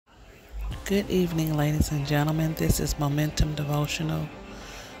Good evening, ladies and gentlemen. This is Momentum Devotional.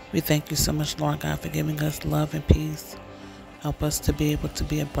 We thank you so much, Lord God, for giving us love and peace. Help us to be able to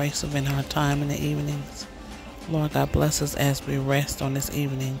be abrasive in our time in the evenings. Lord God, bless us as we rest on this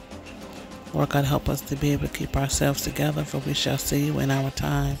evening. Lord God, help us to be able to keep ourselves together, for we shall see you in our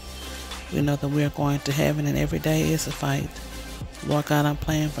time. We know that we are going to heaven, and every day is a fight. Lord God, I'm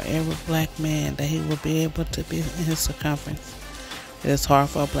praying for every black man that he will be able to be in his circumference. It is hard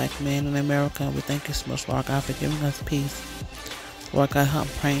for a black man in America, and we thank you so much, Lord God, for giving us peace. Lord God, I'm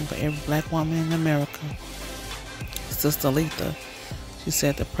praying for every black woman in America. Sister Letha, she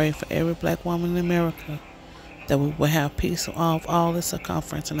said to pray for every black woman in America, that we will have peace of all the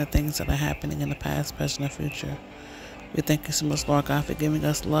circumference and the things that are happening in the past, present, and future. We thank you so much, Lord God, for giving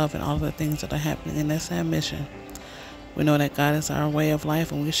us love and all of the things that are happening in this mission. We know that God is our way of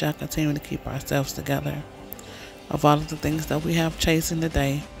life, and we shall continue to keep ourselves together. Of all of the things that we have chasing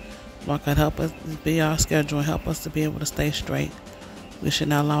today, Lord God, help us to be our schedule and help us to be able to stay straight. We should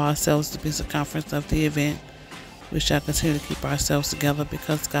not allow ourselves to be circumference of the event. We shall continue to keep ourselves together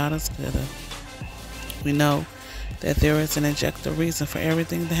because God is good. We know that there is an objective reason for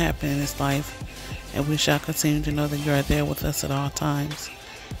everything to happen in this life, and we shall continue to know that you are there with us at all times.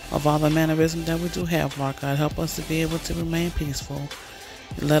 Of all the mannerisms that we do have, Lord God, help us to be able to remain peaceful.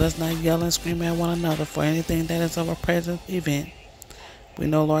 Let us not yell and scream at one another for anything that is of a present event. We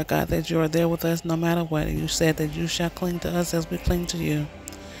know, Lord God, that you are there with us no matter what. You said that you shall cling to us as we cling to you.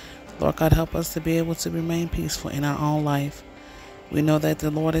 Lord God, help us to be able to remain peaceful in our own life. We know that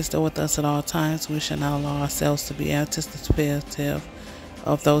the Lord is there with us at all times. We shall not allow ourselves to be anticipative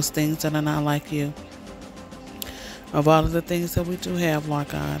of those things that are not like you. Of all of the things that we do have, Lord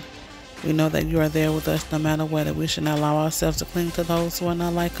God, we know that you are there with us no matter what, and we should not allow ourselves to cling to those who are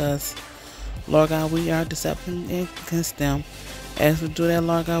not like us. Lord God, we are deceptive against them. As we do that,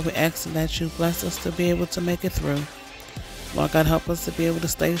 Lord God, we ask that you bless us to be able to make it through. Lord God, help us to be able to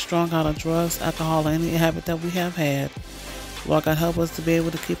stay strong out of drugs, alcohol, or any habit that we have had. Lord God, help us to be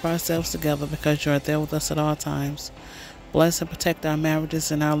able to keep ourselves together because you are there with us at all times. Bless and protect our marriages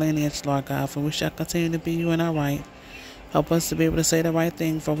and our lineage, Lord God, for we shall continue to be you in our right. Help us to be able to say the right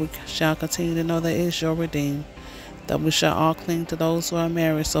thing, for we shall continue to know that it is your redeemed, that we shall all cling to those who are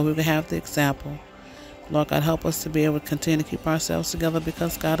married so we can have the example. Lord God, help us to be able to continue to keep ourselves together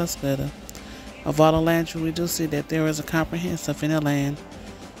because God is good. Of all the lands, we do see that there is a comprehensive in the land.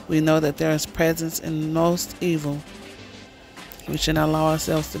 We know that there is presence in most evil. We should not allow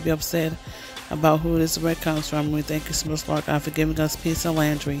ourselves to be upset about who this word comes from. We thank you so much, Lord God, for giving us peace and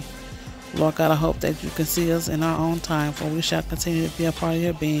landry. Lord God, I hope that you can see us in our own time, for we shall continue to be a part of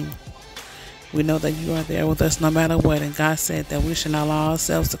your being. We know that you are there with us no matter what, and God said that we should not allow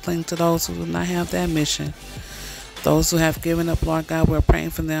ourselves to cling to those who do not have that mission. Those who have given up, Lord God, we're praying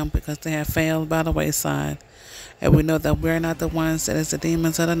for them because they have failed by the wayside. And we know that we're not the ones that is the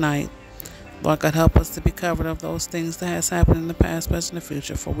demons of the night. Lord God, help us to be covered of those things that has happened in the past, present, and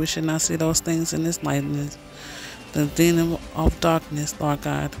future, for we should not see those things in this lightness. The demon of darkness, Lord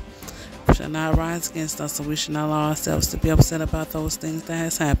God, shall not rise against us, so we should not allow ourselves to be upset about those things that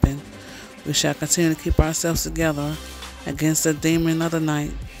has happened. We shall continue to keep ourselves together against the demon of the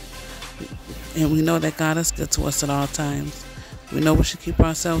night. And we know that God is good to us at all times. We know we should keep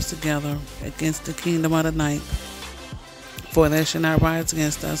ourselves together against the kingdom of the night. For they shall not rise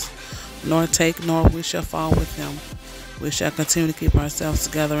against us, nor take, nor we shall fall with them. We shall continue to keep ourselves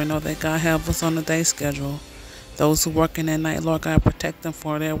together and know that God have us on the day schedule. Those who work in that night, Lord God, protect them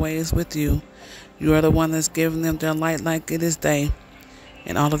for their ways with you. You are the one that's giving them their light like it is day.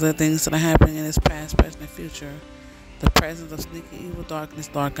 And all of the things that are happening in this past, present, and future. The presence of sneaky evil darkness,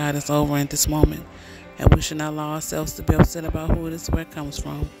 Lord God, is over in this moment. And we should not allow ourselves to be upset about who it is, where it comes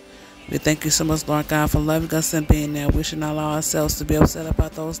from. We thank you so much, Lord God, for loving us and being there. We should not allow ourselves to be upset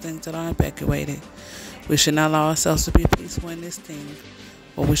about those things that are impeculated. We should not allow ourselves to be peaceful in this thing.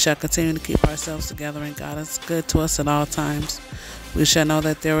 But we shall continue to keep ourselves together, and God is good to us at all times. We shall know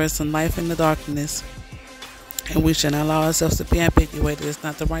that there is some life in the darkness, and we shall not allow ourselves to be ambiguated. It's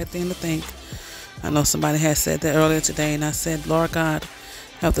not the right thing to think. I know somebody had said that earlier today, and I said, Lord God,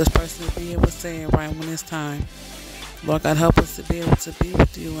 help this person to be able to say it right when it's time. Lord God, help us to be able to be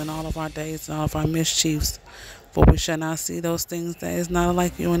with you in all of our days and all of our mischiefs, for we shall not see those things that is not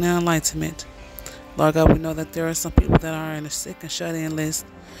like you in the enlightenment. Lord God, we know that there are some people that are in the sick and shut-in list.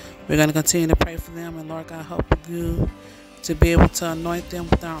 We're going to continue to pray for them, and Lord God, help you to be able to anoint them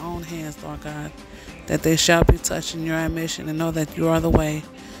with our own hands, Lord God, that they shall be touched in your admission and know that you are the way.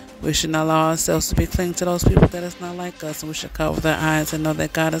 We should not allow ourselves to be clinging to those people that is not like us, and we should cover their eyes and know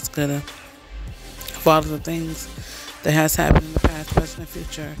that God is good. For all of the things that has happened in the past, present, and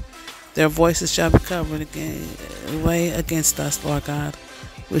future, Their voices shall be covered way against us, Lord God.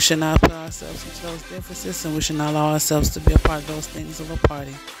 We should not put ourselves into those differences, and we should not allow ourselves to be a part of those things of a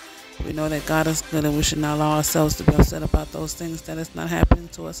party. We know that God is good, and we should not allow ourselves to be upset about those things that is not happening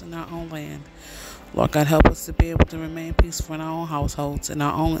to us in our own land. Lord God, help us to be able to remain peaceful in our own households, in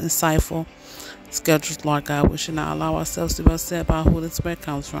our own insightful schedules, Lord God. We should not allow ourselves to be upset about who this bread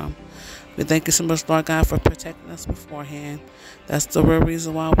comes from. We thank you so much, Lord God, for protecting us beforehand. That's the real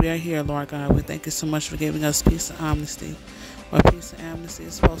reason why we are here, Lord God. We thank you so much for giving us peace and amnesty, where peace and amnesty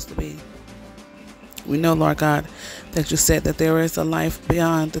is supposed to be. We know, Lord God, that you said that there is a life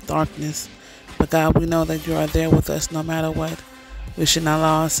beyond the darkness. But God, we know that you are there with us no matter what. We should not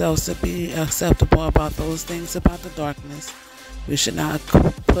allow ourselves to be acceptable about those things about the darkness. We should not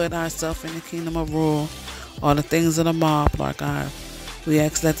put ourselves in the kingdom of rule or the things of the mob, Lord God. We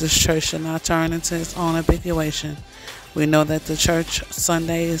ask that this church should not turn into its own habituation. We know that the church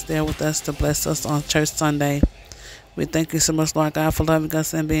Sunday is there with us to bless us on church Sunday. We thank you so much, Lord God, for loving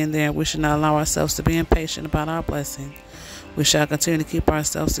us and being there. We should not allow ourselves to be impatient about our blessing. We shall continue to keep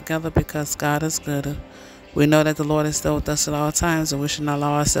ourselves together because God is good. We know that the Lord is still with us at all times, and we should not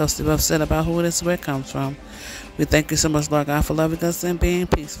allow ourselves to be upset about who this word comes from. We thank you so much, Lord God, for loving us and being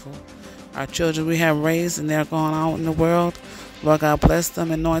peaceful. Our children we have raised and they're going out in the world, Lord God, bless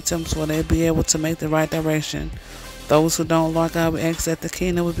them, anoint them so they'll be able to make the right direction. Those who don't, Lord God, we ask that the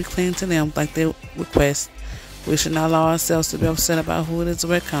kingdom will be clean to them like they request. We should not allow ourselves to be upset about who it is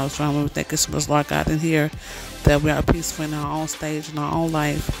where it comes from. And we thank you so much, Lord God, in here that we are peaceful in our own stage, in our own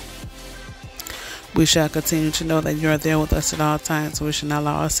life. We shall continue to know that you are there with us at all times. We should not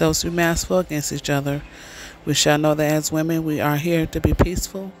allow ourselves to be masterful against each other. We shall know that as women, we are here to be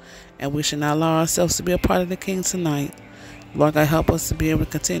peaceful, and we should not allow ourselves to be a part of the king tonight. Lord God, help us to be able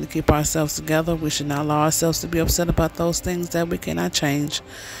to continue to keep ourselves together. We should not allow ourselves to be upset about those things that we cannot change.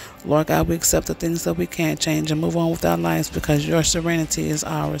 Lord God, we accept the things that we can't change and move on with our lives because your serenity is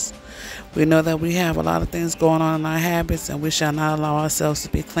ours. We know that we have a lot of things going on in our habits, and we shall not allow ourselves to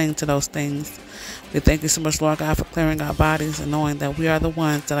be clinging to those things. We thank you so much, Lord God, for clearing our bodies and knowing that we are the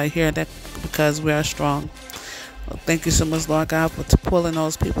ones that are here that because we are strong. Thank you so much, Lord God, for pulling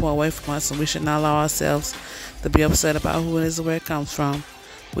those people away from us, and we should not allow ourselves to be upset about who it is and where it comes from.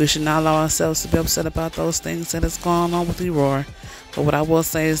 We should not allow ourselves to be upset about those things that is going on with the roar. But what I will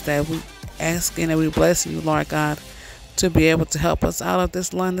say is that we asking and we blessing you, Lord God, to be able to help us out of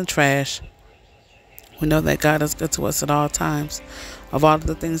this London trash. We know that God is good to us at all times. Of all of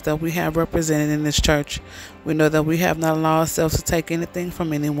the things that we have represented in this church, we know that we have not allowed ourselves to take anything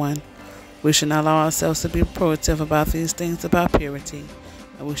from anyone. We should not allow ourselves to be proactive about these things about purity.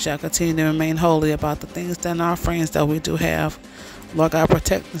 And we shall continue to remain holy about the things that our friends that we do have. Lord God,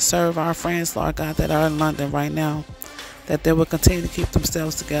 protect and serve our friends, Lord God, that are in London right now. That they will continue to keep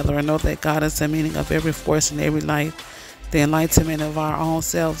themselves together and know that God is the meaning of every force and every light. The enlightenment of our own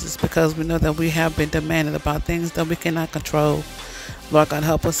selves is because we know that we have been demanded about things that we cannot control. Lord God,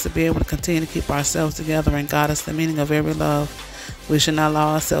 help us to be able to continue to keep ourselves together, and God is the meaning of every love. We should not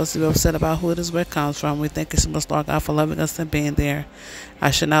allow ourselves to be upset about who it is where it comes from. We thank you so much, Lord God, for loving us and being there.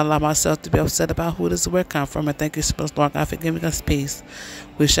 I should not allow myself to be upset about who it is where it comes from. And thank you so much, Lord God, for giving us peace.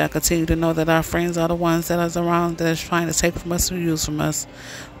 We shall continue to know that our friends are the ones that are around that is trying to take from us and use from us.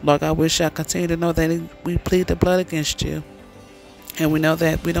 Lord God, we shall continue to know that we plead the blood against you. And we know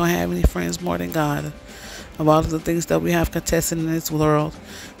that we don't have any friends more than God. Of all of the things that we have contested in this world,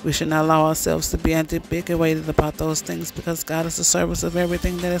 we should not allow ourselves to be ambiguated about those things because God is the service of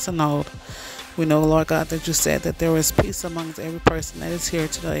everything that is annulled. We know, Lord God, that you said that there is peace amongst every person that is here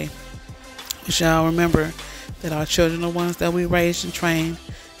today. We shall remember that our children are ones that we raise and train,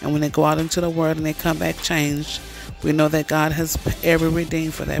 and when they go out into the world and they come back changed, we know that God has every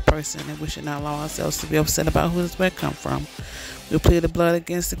redeemed for that person, and we should not allow ourselves to be upset about who this word come from. We plead the blood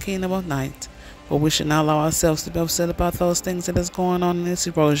against the kingdom of night. But we should not allow ourselves to be upset about those things that is going on in this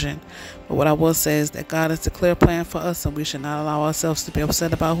erosion. But what I will say is that God has the clear plan for us, and we should not allow ourselves to be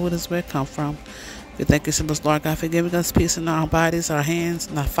upset about who this where it come from. We thank you so much, Lord God, for giving us peace in our bodies, our hands,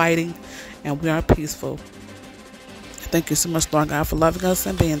 not fighting, and we are peaceful. Thank you so much, Lord God, for loving us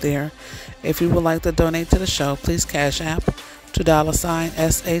and being there. If you would like to donate to the show, please Cash App to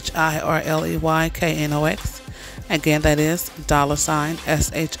 $SHIRLEYKNOX. Again, that is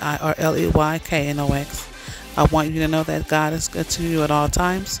 $SHIRLEYKNOX. I want you to know that God is good to you at all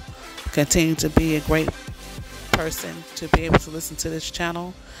times. Continue to be a great person to be able to listen to this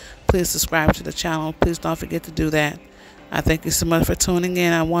channel. Please subscribe to the channel. Please don't forget to do that. I thank you so much for tuning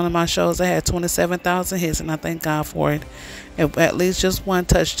in. On one of my shows, I had 27,000 hits, and I thank God for it. If at least just one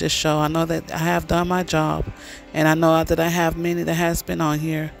touched this show, I know that I have done my job, and I know that I have many that has been on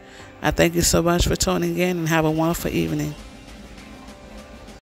here. I thank you so much for tuning in, and have a wonderful evening.